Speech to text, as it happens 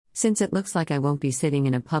Since it looks like I won't be sitting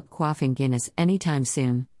in a pub quaffing Guinness anytime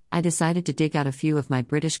soon, I decided to dig out a few of my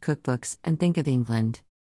British cookbooks and think of England.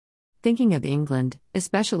 Thinking of England,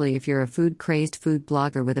 especially if you're a food-crazed food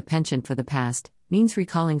blogger with a penchant for the past, means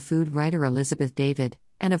recalling food writer Elizabeth David,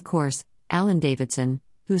 and of course, Alan Davidson,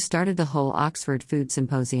 who started the whole Oxford Food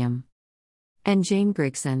Symposium. And Jane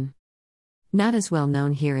Grigson. Not as well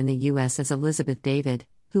known here in the US as Elizabeth David,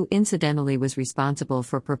 who incidentally was responsible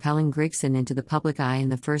for propelling Grigson into the public eye in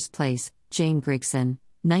the first place. Jane Grigson,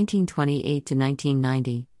 1928 to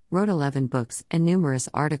 1990, wrote 11 books and numerous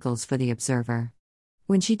articles for The Observer.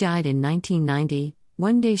 When she died in 1990,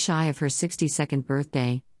 one day shy of her 62nd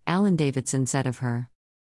birthday, Alan Davidson said of her,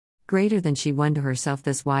 "Greater than she won to herself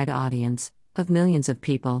this wide audience, of millions of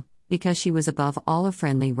people, because she was above all a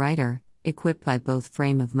friendly writer, equipped by both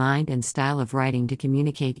frame of mind and style of writing to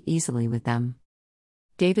communicate easily with them."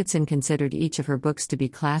 Davidson considered each of her books to be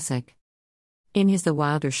classic. In his The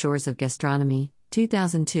Wilder Shores of Gastronomy,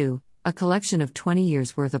 2002, a collection of 20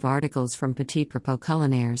 years' worth of articles from Petit Propos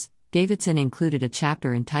Culinaires, Davidson included a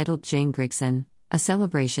chapter entitled Jane Grigson, a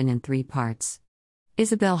celebration in 3 parts.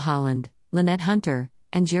 Isabel Holland, Lynette Hunter,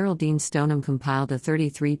 and Geraldine Stoneham compiled a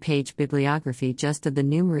 33-page bibliography just of the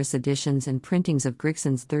numerous editions and printings of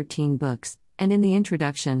Grigson's 13 books, and in the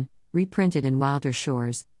introduction, reprinted in Wilder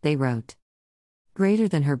Shores, they wrote, "Greater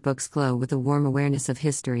than her books glow with a warm awareness of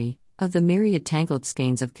history, of the myriad tangled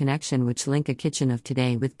skeins of connection which link a kitchen of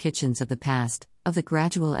today with kitchens of the past, of the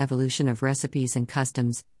gradual evolution of recipes and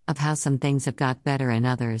customs, of how some things have got better and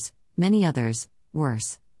others, many others,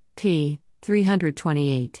 worse." p.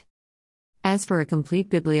 328. As for a complete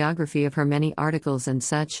bibliography of her many articles and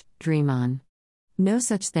such, dream on. No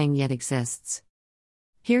such thing yet exists.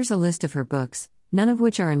 Here's a list of her books, none of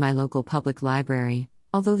which are in my local public library,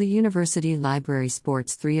 although the university library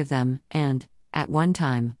sports 3 of them, and, at one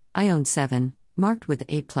time, I owned 7, marked with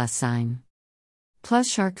A+ sign. Plus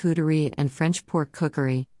Charcuterie and French Pork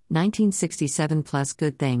Cookery, 1967 plus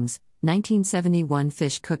Good Things, 1971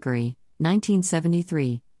 Fish Cookery,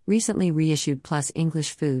 1973, recently reissued plus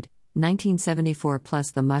English Food, 1974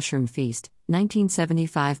 plus The Mushroom Feast,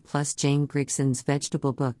 1975 plus Jane Grigson's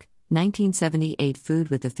Vegetable Book, 1978 Food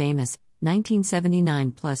with the Famous,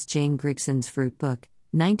 1979 plus Jane Grigson's Fruit Book,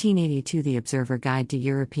 1982 The Observer Guide to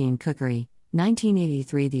European Cookery,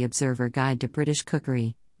 1983 The Observer Guide to British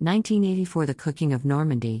Cookery, 1984 The Cooking of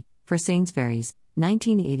Normandy, for Sainsbury's,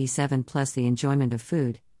 1987 plus The Enjoyment of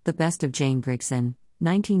Food, The Best of Jane Grigson,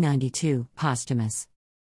 1992, posthumous.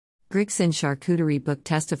 Grigson's charcuterie book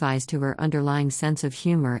testifies to her underlying sense of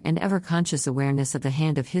humor and ever-conscious awareness of the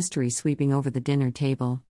hand of history sweeping over the dinner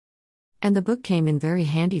table. And the book came in very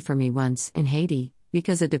handy for me once, in Haiti,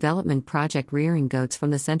 because a development project rearing goats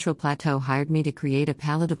from the Central Plateau hired me to create a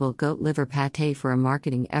palatable goat liver pâté for a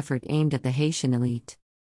marketing effort aimed at the Haitian elite.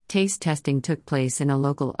 Taste testing took place in a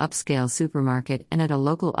local upscale supermarket and at a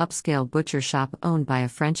local upscale butcher shop owned by a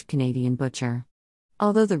French-Canadian butcher.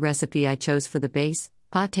 Although the recipe I chose for the base,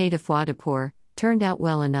 pâté de foie de porc, turned out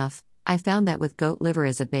well enough, I found that with goat liver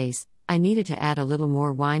as a base, I needed to add a little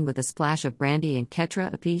more wine with a splash of brandy and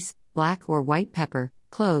Ketra apiece, black or white pepper,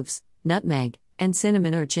 cloves, nutmeg, and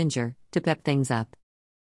cinnamon or ginger, to pep things up.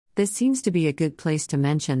 This seems to be a good place to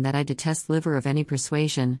mention that I detest liver of any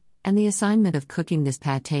persuasion, and the assignment of cooking this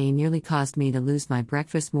pâté nearly caused me to lose my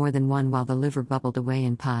breakfast more than one while the liver bubbled away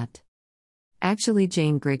in pot. Actually,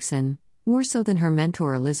 Jane Grigson, more so than her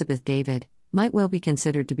mentor Elizabeth David, might well be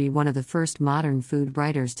considered to be one of the first modern food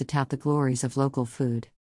writers to tout the glories of local food.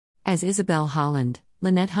 As Isabel Holland,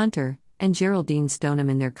 Lynette Hunter, and Geraldine Stoneham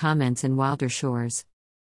in their comments in Wilder Shores.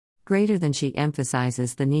 Greater than she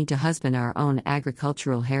emphasizes the need to husband our own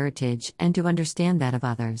agricultural heritage and to understand that of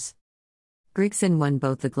others. Grigson won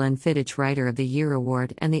both the Glenfiddich Writer of the Year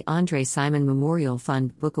Award and the Andre Simon Memorial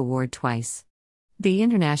Fund Book Award twice. The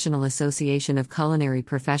International Association of Culinary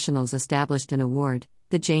Professionals established an award,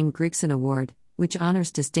 the Jane Grigson Award, which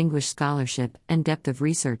honors distinguished scholarship and depth of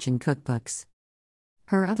research in cookbooks.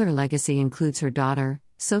 Her other legacy includes her daughter,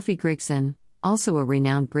 Sophie Grigson, also a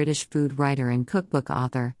renowned British food writer and cookbook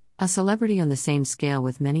author, a celebrity on the same scale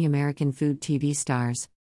with many American food TV stars.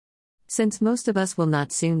 Since most of us will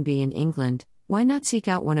not soon be in England, why not seek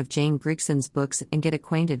out one of Jane Grigson's books and get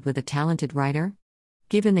acquainted with a talented writer?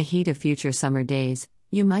 Given the heat of future summer days,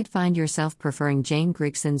 you might find yourself preferring Jane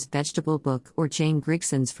Grigson's Vegetable Book or Jane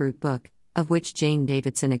Grigson's Fruit Book, of which Jane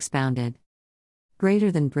Davidson expounded.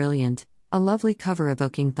 Greater than brilliant, a lovely cover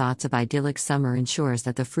evoking thoughts of idyllic summer ensures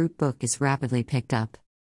that the Fruit Book is rapidly picked up.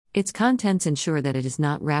 Its contents ensure that it is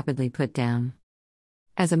not rapidly put down.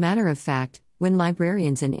 As a matter of fact, when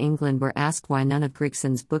librarians in England were asked why none of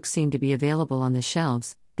Grigson's books seemed to be available on the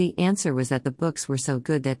shelves, The answer was that the books were so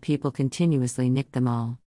good that people continuously nicked them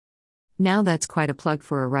all. Now that's quite a plug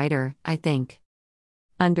for a writer, I think.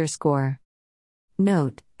 _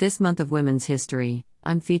 Note, this month of Women's History,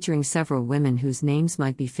 I'm featuring several women whose names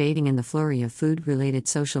might be fading in the flurry of food-related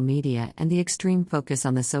social media and the extreme focus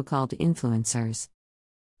on the so-called influencers.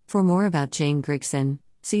 For more about Jane Grigson,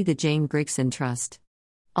 see the Jane Grigson Trust.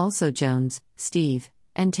 Also Jones, Steve,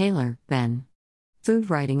 and Taylor, Ben. Food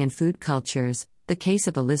Writing and Food Cultures, The Case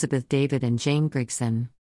of Elizabeth David and Jane Grigson.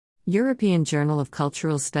 European Journal of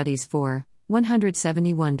Cultural Studies 4,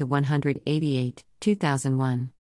 171-188, 2001.